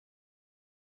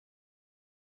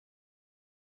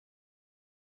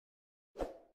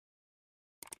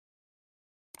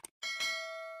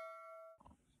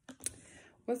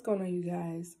What's going on, you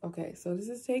guys? Okay, so this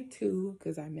is take two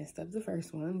because I messed up the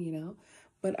first one.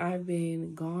 But I've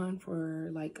been gone for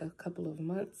like a couple of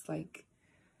months,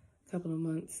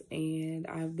 and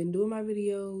I've been doing my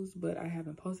videos, but I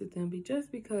haven't posted them just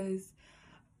because,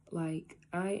 like,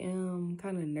 I am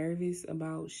kind of nervous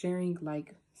about sharing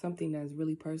like something that's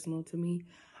really personal to me.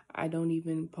 I don't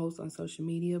even post on social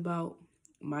media about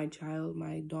my child,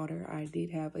 my daughter. I did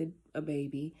have a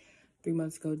baby 3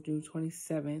 months ago, June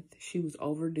 27th. She was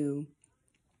overdue.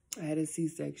 I had a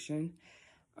C-section.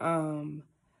 Um,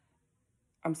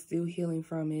 I'm still healing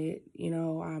from it.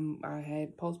 I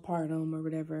had postpartum or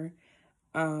whatever.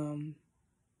 Um,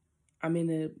 I'm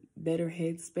in a better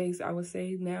headspace, I would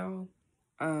say now.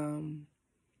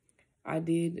 I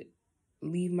did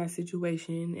leave my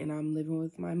situation and I'm living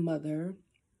with my mother.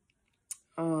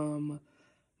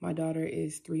 My daughter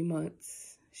is 3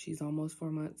 months. She's almost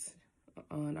 4 months.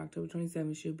 On October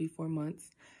 27th, she'll be 4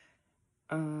 months.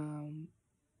 I'm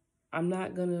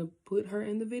not gonna put her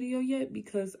in the video yet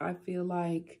because I feel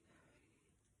like,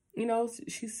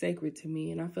 she's sacred to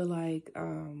me, and I feel like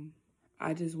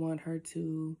I just want her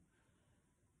to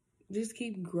just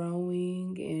keep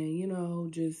growing, and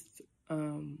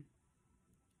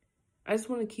I just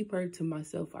want to keep her to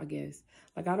myself, I guess.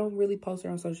 Like, I don't really post her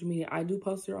on social media. I do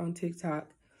post her on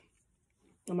TikTok.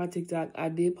 On my TikTok, I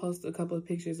did post a couple of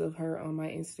pictures of her on my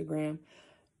Instagram,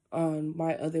 on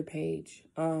my other page.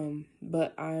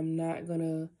 But I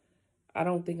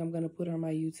don't think I'm gonna put her on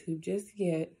my YouTube just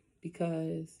yet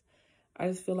because I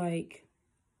just feel like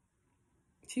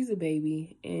she's a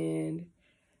baby, and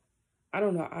I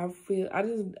don't know. I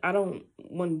don't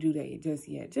want to do that just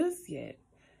yet.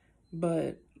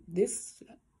 But this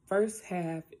first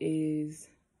half is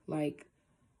like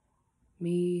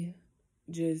me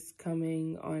just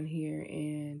coming on here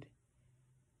and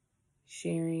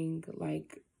sharing,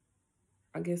 like,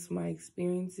 I guess, my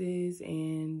experiences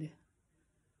and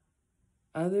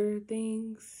other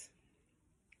things.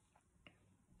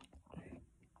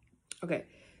 Okay,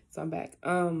 so I'm back.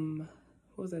 What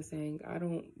was I saying? I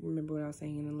don't remember what I was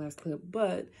saying in the last clip,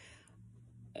 but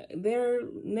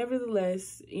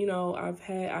nevertheless,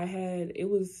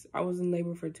 I was in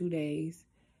labor for 2 days.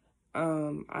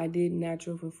 I did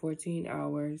natural for 14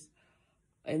 hours,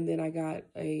 and then I got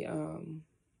a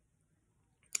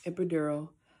epidural.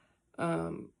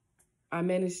 I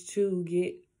managed to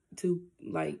get to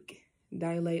like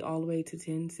dilate all the way to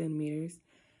 10 centimeters.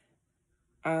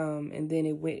 And then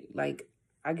it went like,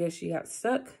 I guess she got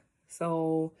stuck.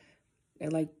 So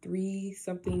at like 3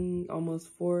 something, almost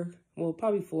 4, well,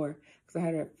 probably 4, because I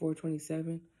had her at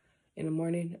 4:27 in the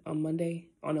morning on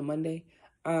a Monday.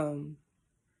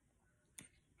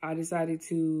 I decided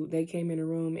they came in the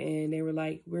room and they were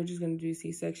like, we're just going to do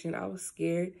C-section. I was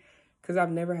scared because I've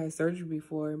never had surgery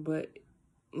before, but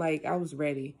like, I was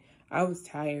ready. I was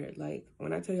tired. Like,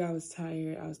 when I tell you I was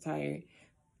tired, I was tired.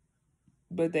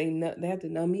 But they had to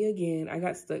numb me again. I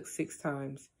got stuck 6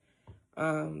 times.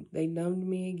 They numbed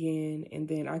me again, and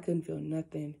then I couldn't feel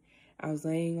nothing. I was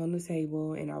laying on the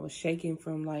table, and I was shaking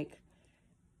from, like,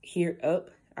 here up.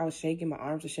 I was shaking. My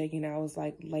arms were shaking. I was,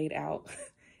 like, laid out.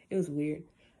 It was weird.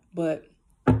 But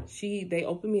they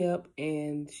opened me up,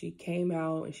 and she came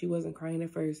out, and she wasn't crying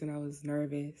at first, and I was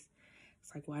nervous.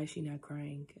 It's like, why is she not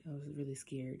crying? I was really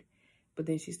scared. But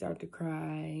then she started to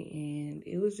cry, and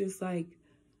it was just like,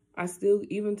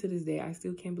 even to this day, I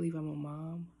still can't believe I'm a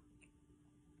mom.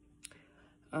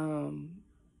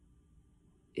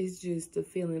 It's just the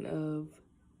feeling of,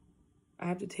 I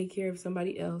have to take care of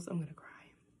somebody else. I'm gonna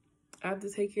cry. I have to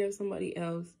take care of somebody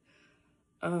else.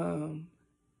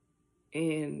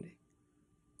 And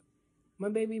my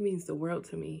baby means the world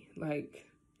to me. Like,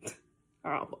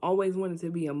 I've always wanted to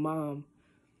be a mom.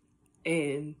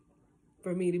 And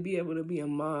for me to be able to be a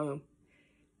mom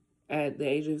at the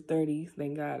age of 30,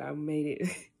 thank God I made it.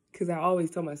 Because I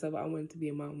always told myself I wanted to be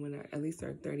a mom when I at least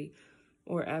turned 30,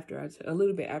 or a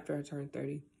little bit after I turned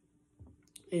 30.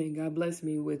 And God blessed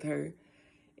me with her.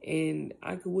 And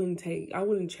I wouldn't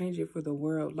change it for the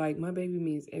world. Like, my baby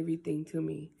means everything to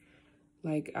me.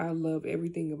 Like, I love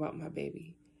everything about my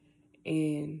baby.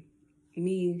 And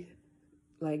me,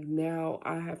 like, now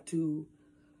I have to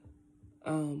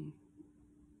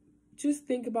just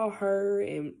think about her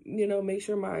and, make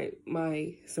sure my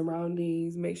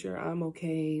surroundings, make sure I'm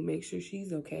okay, make sure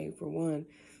she's okay, for one.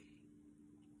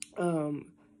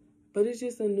 But it's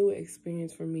just a new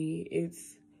experience for me.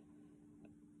 It's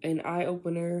an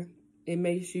eye-opener. It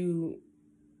makes you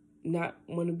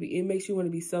want to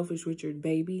be selfish with your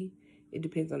baby. It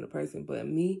depends on the person, but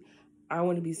me, I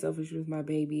want to be selfish with my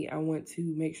baby. I want to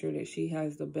make sure that she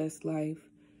has the best life,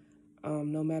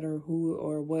 no matter who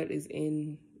or what is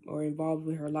in or involved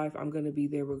with her life, I'm going to be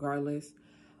there regardless.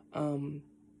 I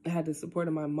had the support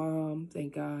of my mom.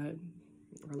 Thank God.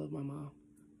 I love my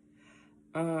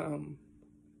mom.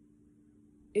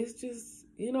 It's just,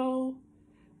 you know,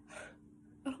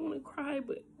 I don't want to cry,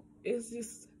 but it's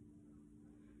just,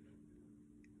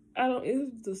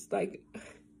 it's just like, I'm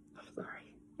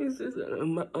sorry. It's just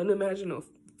an unimaginable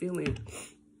feeling.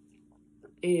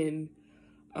 And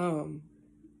I'm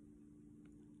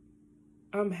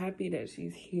happy that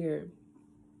she's here.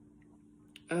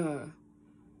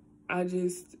 I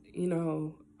just, you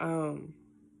know, I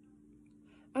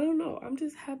don't know. I'm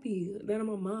just happy that I'm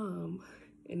a mom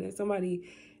and that somebody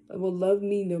will love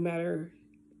me no matter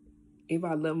if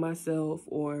I love myself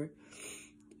or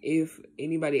if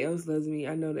anybody else loves me.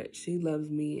 I know that she loves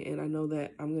me, and I know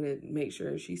that I'm going to make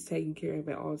sure she's taken care of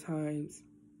at all times.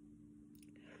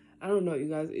 I don't know, you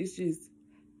guys. It's just,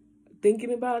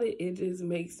 thinking about it, it just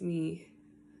makes me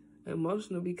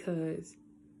emotional because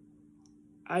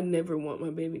I never want my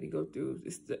baby to go through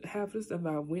half the stuff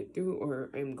I went through or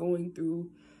am going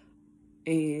through.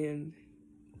 And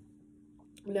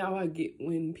now I get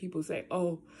when people say,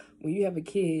 oh, when you have a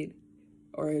kid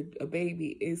or a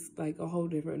baby, it's like a whole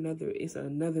different, it's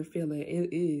another feeling. It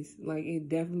is, like, it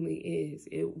definitely is.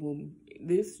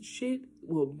 This shit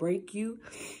will break you.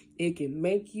 It can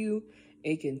make you,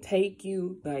 it can take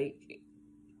you, like,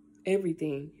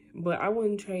 everything. But I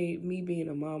wouldn't trade me being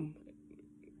a mom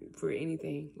for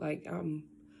anything. Like, I'm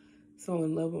so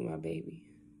in love with my baby.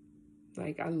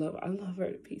 Like, I love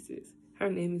her to pieces. Her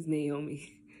name is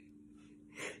Naomi.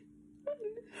 I'm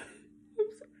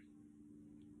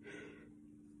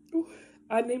sorry.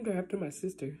 I named her after my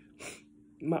sister.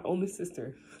 My only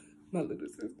sister. My little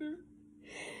sister.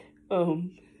 Her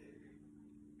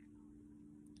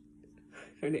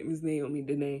name is Naomi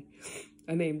Danae.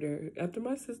 I named her after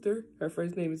my sister. Her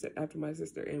first name is after my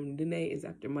sister. And Danae is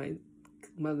after my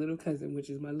little cousin, which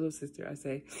is my little sister. I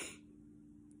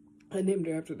named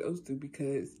her after those two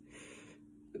because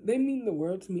they mean the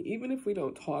world to me. Even if we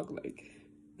don't talk, like,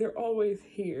 they're always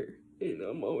here. And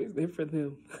I'm always there for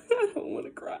them. I don't want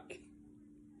to cry.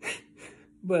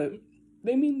 But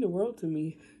they mean the world to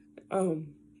me.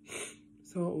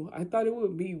 So I thought it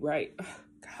would be right.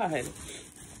 God.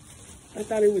 I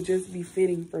thought it would just be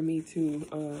fitting for me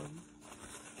to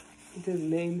just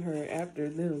name her after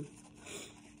them.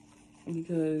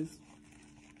 Because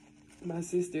my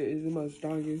sister is the most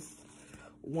strongest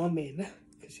woman.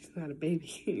 Because she's not a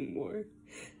baby anymore.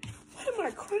 Why am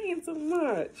I crying so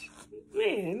much?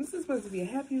 Man, this is supposed to be a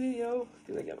happy video.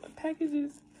 Because I got my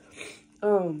packages.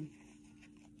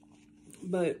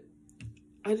 But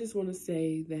I just want to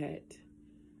say that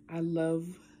I love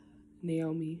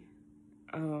Naomi.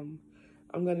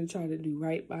 I'm going to try to do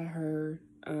right by her.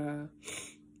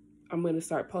 I'm going to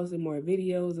start posting more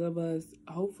videos of us.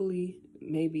 Hopefully,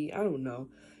 maybe, I don't know.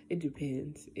 It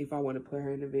depends if I want to put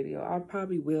her in a video. I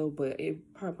probably will, but I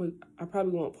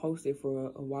probably won't post it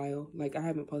for a while. Like, I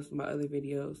haven't posted my other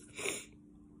videos.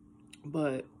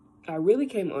 But I really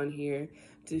came on here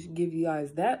to give you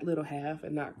guys that little half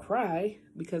and not cry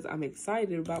because I'm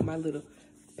excited about my little...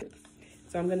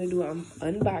 So I'm going to do an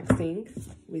unboxing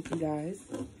with you guys.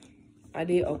 I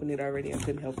did open it already. I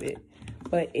couldn't help it.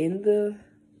 But in the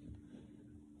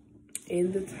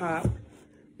top,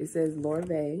 it says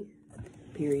Lorvay,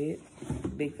 period.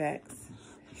 Big facts.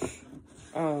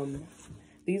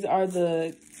 These are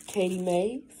the Katie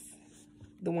Mays,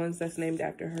 the ones that's named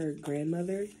after her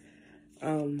grandmother.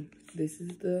 This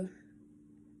is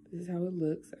how it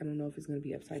looks. I don't know if it's gonna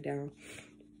be upside down.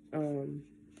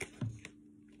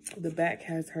 The back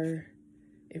has her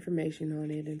information on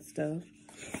it and stuff.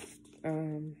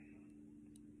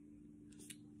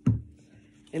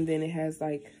 And then it has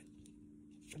like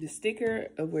the sticker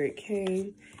of where it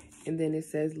came, and then it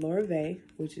says Lorvay,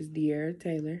 which is De'Ara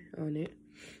Taylor on it.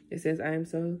 It says, I'm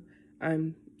so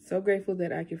grateful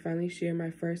that I can finally share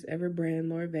my first ever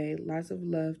brand, Lorvay. Lots of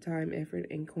love, time, effort,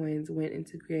 and coins went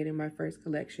into creating my first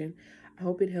collection. I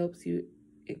hope it helps you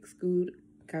exude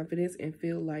confidence and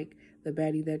feel like the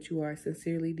baddie that you are.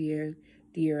 Sincerely,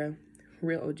 De'Ara,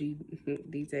 real OG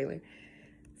D. Taylor.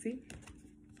 See?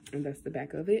 And that's the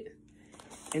back of it.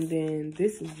 And then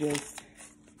this is just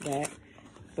that.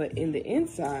 But in the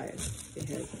inside, it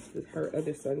has her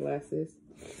other sunglasses.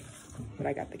 But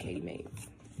I got the Katie Mays.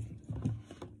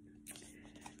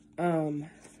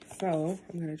 So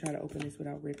I'm gonna try to open this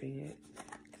without ripping it,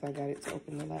 because I got it to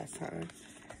open the last time.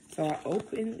 So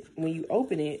when you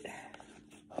open it,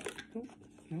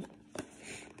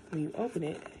 when you open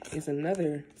it, it's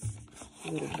another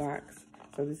little box.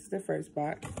 So this is the first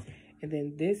box, and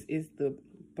then this is the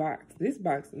box. This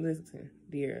box, listen,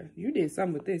 dear, you did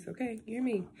something with this, okay? You hear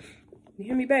me? You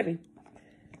hear me, baby?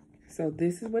 So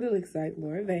this is what it looks like,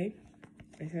 Lorave.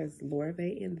 It has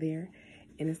Lorave in there.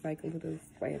 And it's like a little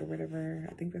sweat or whatever.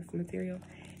 I think that's the material.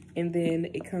 And then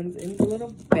it comes in the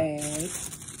little bag.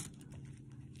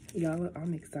 Y'all,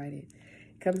 I'm excited.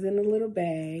 It comes in a little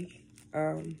bag.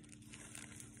 Put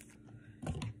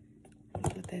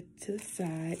that to the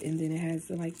side. And then it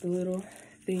has like the little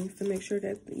things to make sure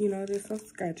that, you know, there's no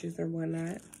scratches or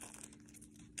whatnot.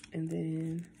 And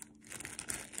then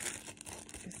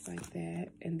just like that.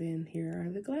 And then here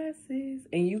are the glasses.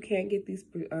 And you can't get these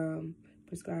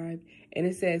prescribed. And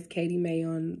it says Katie May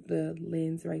on the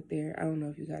lens right there. I don't know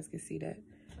if you guys can see that,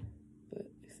 but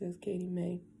it says Katie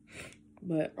May.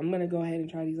 But I'm gonna go ahead and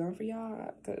try these on for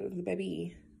y'all, cause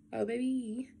baby, oh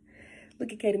baby,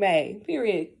 look at Katie May.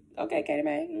 Period. Okay, Katie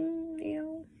May.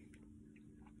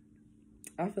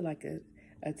 I feel like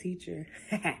a teacher.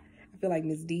 I feel like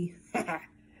Miss D.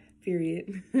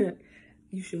 Period.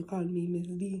 You should call me Miss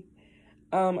D.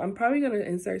 I'm probably gonna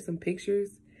insert some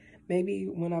pictures, maybe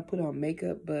when I put on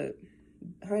makeup, but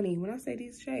honey, when I say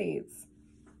these shades,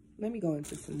 let me go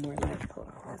into some more light. Hold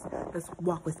on, let's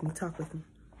walk with me, talk with me.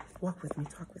 Walk with me,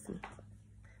 talk with me.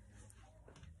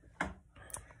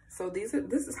 So this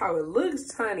is how it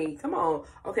looks, honey. Come on.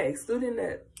 Okay, excluding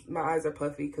that my eyes are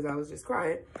puffy because I was just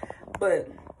crying. But,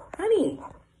 honey,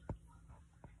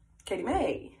 Katie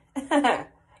May.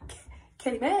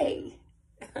 Katie May.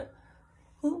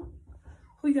 Who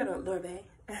you got on? Lorave.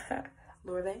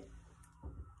 Lorave.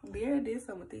 Beard did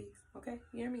some with these, okay?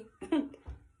 You hear me?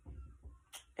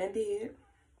 And did.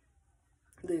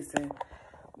 Listen,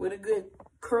 with a good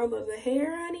curl of the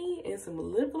hair, honey, and some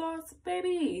lip gloss,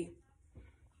 baby.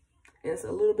 And it's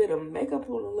a little bit of makeup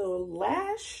with a little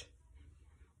lash.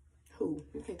 Who?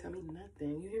 You can't tell me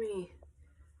nothing. You hear me?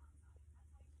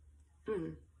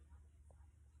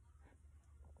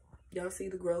 Y'all see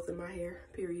the growth in my hair,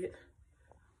 period.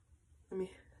 Let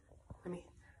me.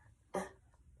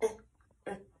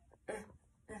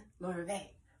 Lorave.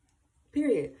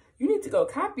 Period. You need to go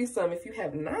copy some if you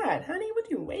have not. Honey, what are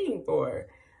you waiting for?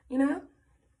 You know?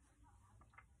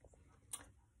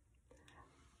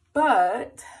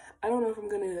 But I don't know if I'm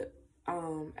gonna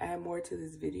add more to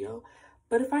this video.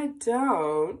 But if I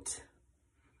don't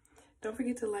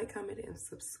forget to like, comment, and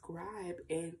subscribe.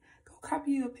 And go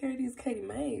copy you a pair of these Katie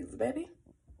Mays, baby.